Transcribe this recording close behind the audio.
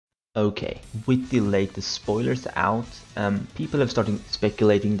Okay, with the latest spoilers out, people have started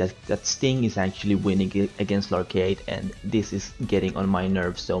speculating that Sting is actually winning against Larcade, and this is getting on my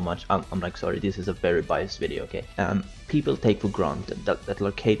nerves so much. I'm like, sorry, this is a very biased video, okay? People take for granted that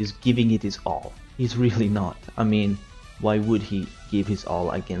Larcade is giving it his all. He's really not. I mean, why would he give his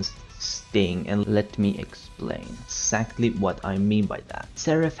all against Sting? And let me explain exactly what I mean by that.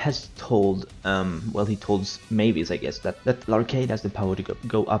 Seraph has told, well, he told Mavis, I guess, that Larcade has the power to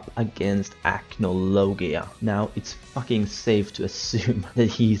go up against Acnologia. Now, it's fucking safe to assume that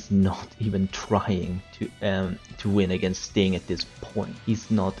he's not even trying to win against Sting at this point. He's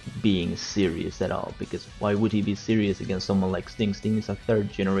not being serious at all, because why would he be serious against someone like Sting? Sting is a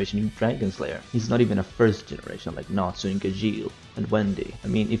 3rd generation Dragon Slayer. He's not even a 1st generation like Natsu and Gajeel and Wendy. I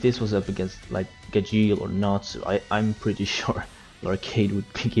mean, if this was up against like Gajeel or Natsu, I'm pretty sure Larcade would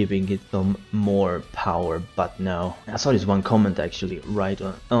be giving it some more power, but no. I saw this one comment actually right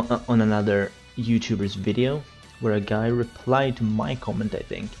on another YouTuber's video, where a guy replied to my comment, I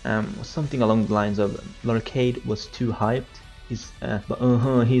think, something along the lines of Larcade was too hyped.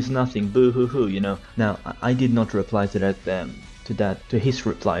 He's nothing, boo hoo hoo, you know. Now, I did not reply to that, to his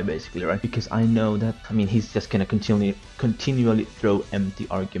reply basically, right? Because I know that, I mean, he's just gonna continually throw empty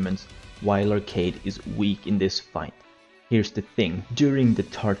arguments while Larcade is weak in this fight. Here's the thing, during the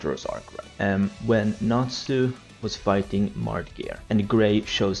Tartarus arc, right, when Natsu was fighting Mardgear and Gray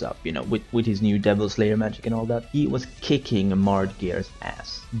shows up, you know, with his new Devil Slayer magic and all that, he was kicking Mardgear's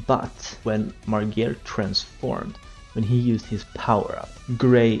ass. But when Mardgear transformed, when he used his power up,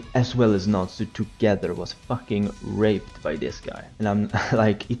 Gray as well as Natsu together was fucking raped by this guy. And I'm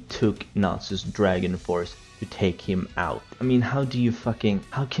like, it took Natsu's Dragon Force to take him out. I mean, how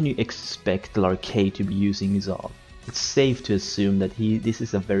can you expect Larcade to be using his all? It's safe to assume that this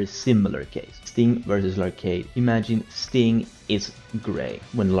is a very similar case. Sting versus Larcade. Imagine Sting is Gray.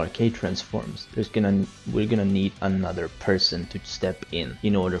 When Larcade transforms, we're gonna need another person to step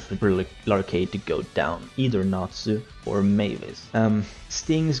in order for Larcade to go down. Either Natsu or Mavis.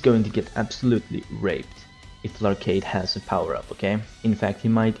 Sting's going to get absolutely raped if Larcade has a power-up, okay? In fact, he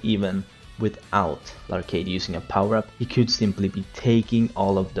might even, without Larcade using a power-up, he could simply be taking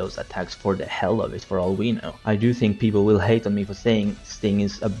all of those attacks for the hell of it, for all we know. I do think people will hate on me for saying Sting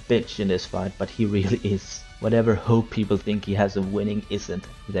is a bitch in this fight, but he really is. Whatever hope people think he has of winning isn't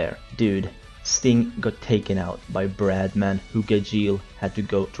there. Dude, Sting got taken out by Bradman, who Gajeel had to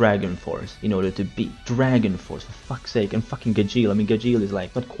go Dragon Force in order to beat. Dragon Force, for fuck's sake, and fucking Gajeel. I mean, Gajeel is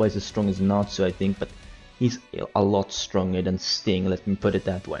like not quite as strong as Natsu, I think, but he's a lot stronger than Sting, let me put it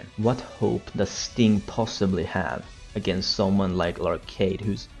that way. What hope does Sting possibly have against someone like Larcade,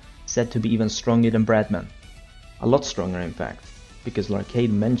 who's said to be even stronger than Bradman? A lot stronger, in fact, because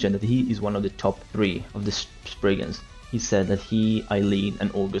Larcade mentioned that he is one of the top 3 of the Spriggans. He said that he, Eileen,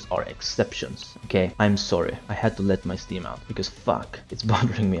 and August are exceptions. Okay, I'm sorry, I had to let my steam out, because fuck, it's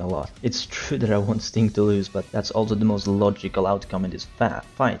bothering me a lot. It's true that I want Sting to lose, but that's also the most logical outcome in this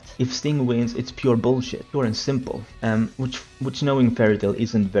fight. If Sting wins, it's pure bullshit, pure and simple. Which knowing Fairy Tail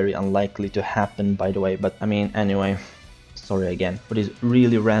isn't very unlikely to happen, by the way, but I mean, anyway. Sorry again for this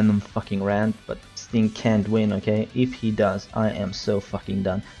really random fucking rant, but Sting can't win, okay? If he does, I am so fucking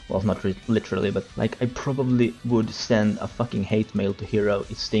done. Well, not literally, but like I probably would send a fucking hate mail to Hero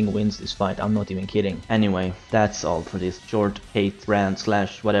if Sting wins this fight. I'm not even kidding. Anyway, that's all for this short hate rant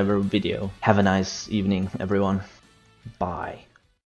 / whatever video. Have a nice evening, everyone. Bye.